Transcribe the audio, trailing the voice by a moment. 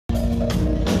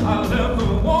left the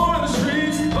war in the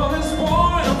streets of this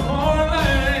war in a foreign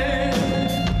land.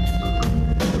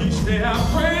 Each day I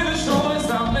pray the choice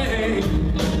I made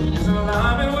is in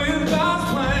alignment with God's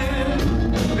plan.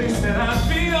 They said I'd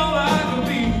be all I could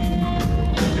be,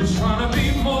 just trying to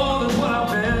be more than what I've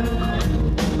been.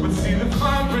 But see, the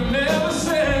fine print never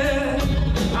said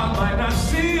I might not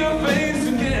see your face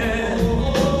again.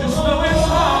 Just know it's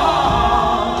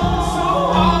hard,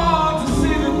 so hard to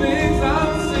see the things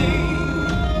I've seen,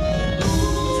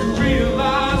 to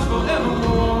realize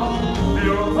forevermore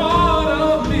they're a part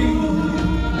of me.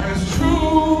 And it's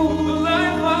true, the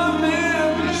life I've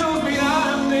lived shows me I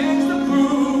have things to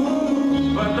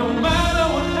prove. But no matter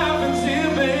what happens here,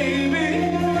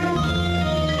 baby,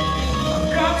 I've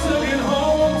got to get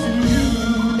home to you.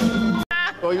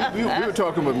 Well, we were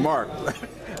talking with Mark,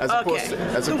 as opposed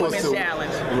to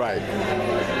challenge. Right.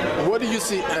 What do you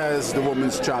see as the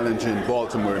women's challenge in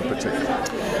Baltimore in particular?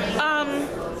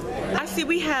 I see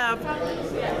we have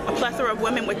a plethora of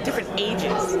women with different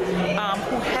ages who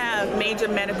have major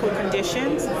medical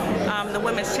conditions. The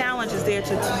Women's Challenge is there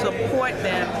to support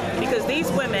them, because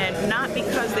these women, not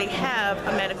because they have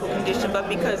a medical condition, but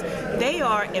because they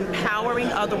are empowering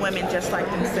other women just like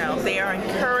themselves. They are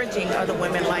encouraging other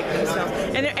women like themselves,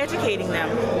 and they're educating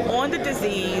them on the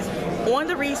disease, on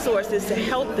the resources to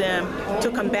help them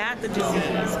to combat the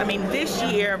disease. I mean, this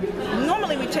year,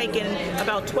 normally we take in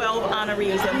about 12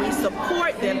 honorees, and we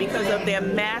support them because of their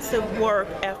massive work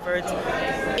efforts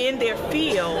in their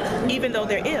field, even though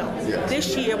they're ill. Yes.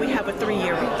 This year we have a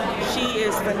 3-year-old. She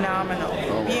is phenomenal.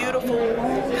 Beautiful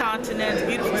continence,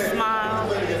 beautiful smile.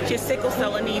 She has sickle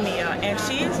cell anemia, and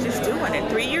she is just doing it.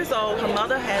 3 years old. Her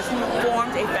mother has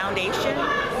formed a foundation,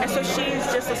 and so she's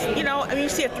just, you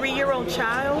see a 3-year-old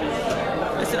child.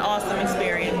 It's an awesome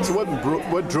experience. So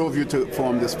what drove you to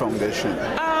form this foundation?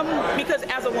 Because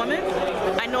as a woman,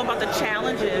 I know about the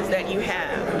challenges that you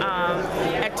have.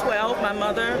 At 12, my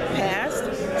mother passed,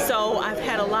 so I've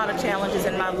had a lot of challenges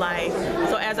in my life.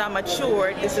 So as I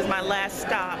matured, this is my last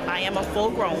stop. I am a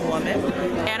full-grown woman,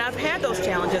 and I've had those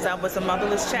challenges. I was a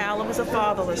motherless child. I was a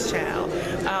fatherless child.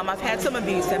 I've had some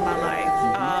abuse in my life.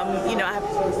 I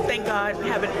thank God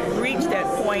haven't reached that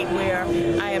point where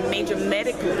I am major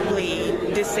medically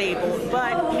disabled,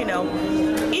 but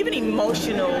even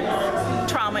emotional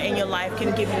trauma in your life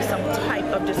can give you some type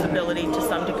of disability to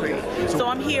some degree. So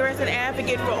I'm here as an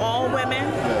advocate for all women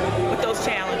with those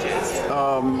challenges.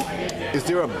 Is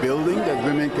there a building that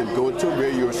women can go to where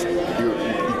you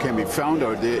can be found,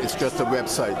 or it's just a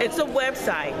website? It's a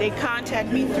website. They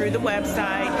contact me through the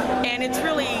website, and it's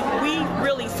we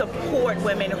really support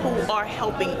women who are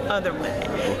helping other women.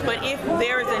 But if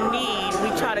there is a need, we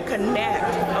try to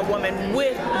connect a woman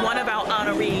with one of our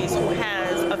honorees who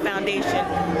has a foundation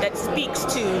that speaks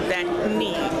to that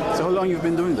need. So how long you've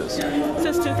been doing this?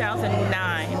 Since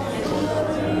 2009.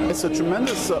 It's a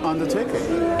tremendous undertaking.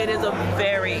 It is a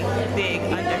very big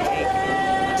undertaking.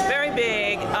 Very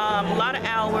big. A lot of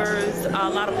hours, a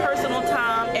lot of personal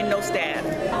time, and no staff.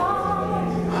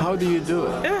 How do you do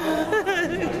it?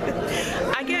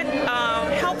 I get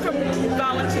help from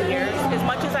volunteers as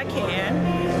much as I can.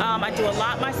 I do a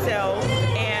lot myself,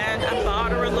 and I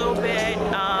barter a little bit,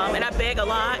 and I beg a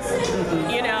lot.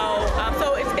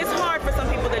 So it's hard for some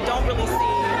people that don't really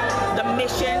see the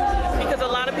mission, because a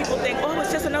lot of people think, oh,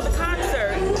 it's just another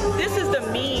concert. This is the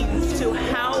means to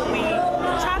how we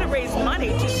try to raise money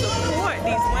to support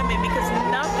these women, because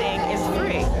nothing is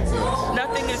free.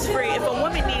 Nothing is free. If a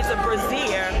woman needs a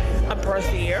brassiere,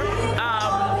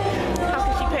 how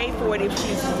can she pay for it if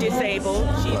she's disabled,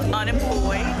 she's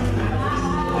unemployed?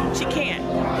 She can't.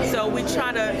 So we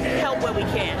try to help where we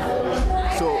can.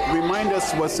 So remind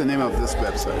us, what's the name of this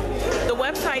website? The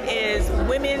website is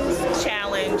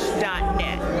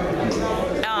womenschallenge.net.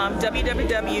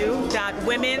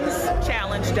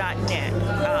 www.womenschallenge.net.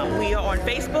 We are on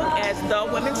Facebook as The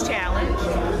Women's Challenge.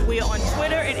 We are on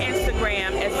Twitter and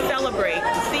Instagram as Celebrate,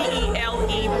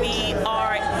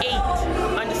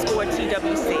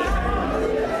 CELEBR8_TWC.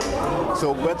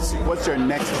 So what's your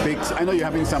next big? I know you're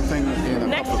having something in.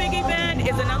 Next big event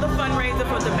is another fundraiser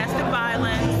for domestic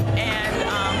violence and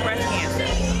breast cancer,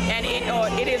 and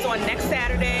it is on next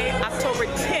Saturday, October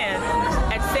 10th,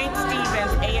 at St.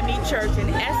 Stephen's AME Church in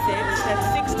Essex.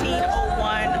 That's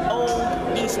 1601 Old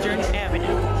Eastern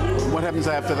Avenue. What happens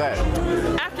after that?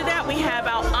 After that, we have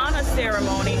our honor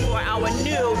ceremony for our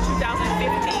new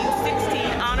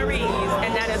 2015-16 honorees,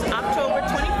 and that is October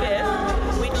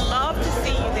 25th. We'd love to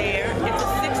see you there. It's a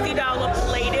 $60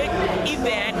 plated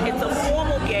event. It's a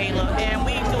formal gala, and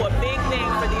we do a big thing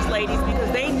for these ladies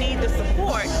because they need the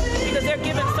support, because they're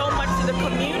giving so much to the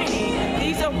community.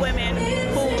 These are women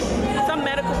who some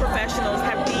medical professionals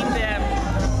have deemed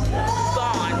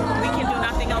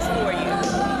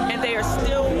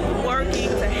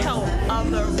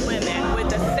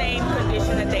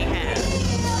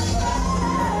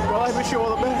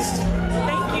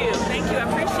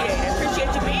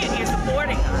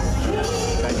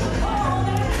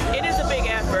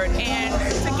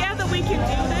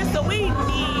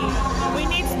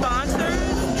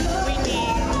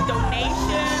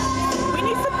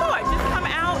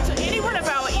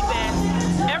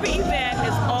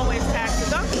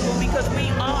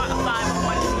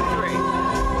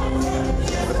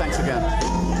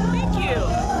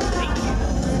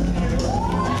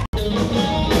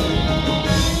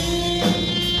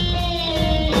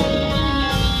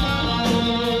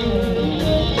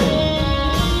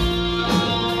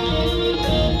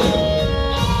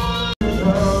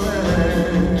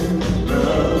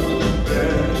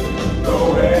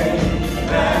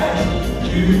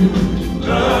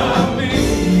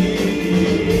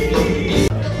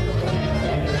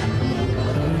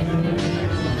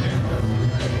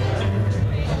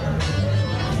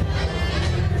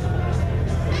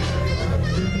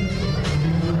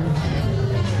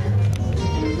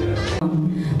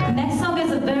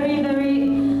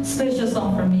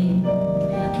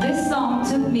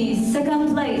me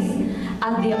second place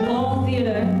at the Apollo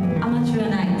Theater Amateur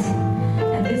Night.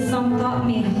 And this song taught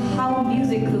me how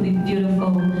music could be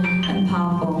beautiful and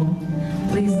powerful.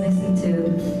 Please listen.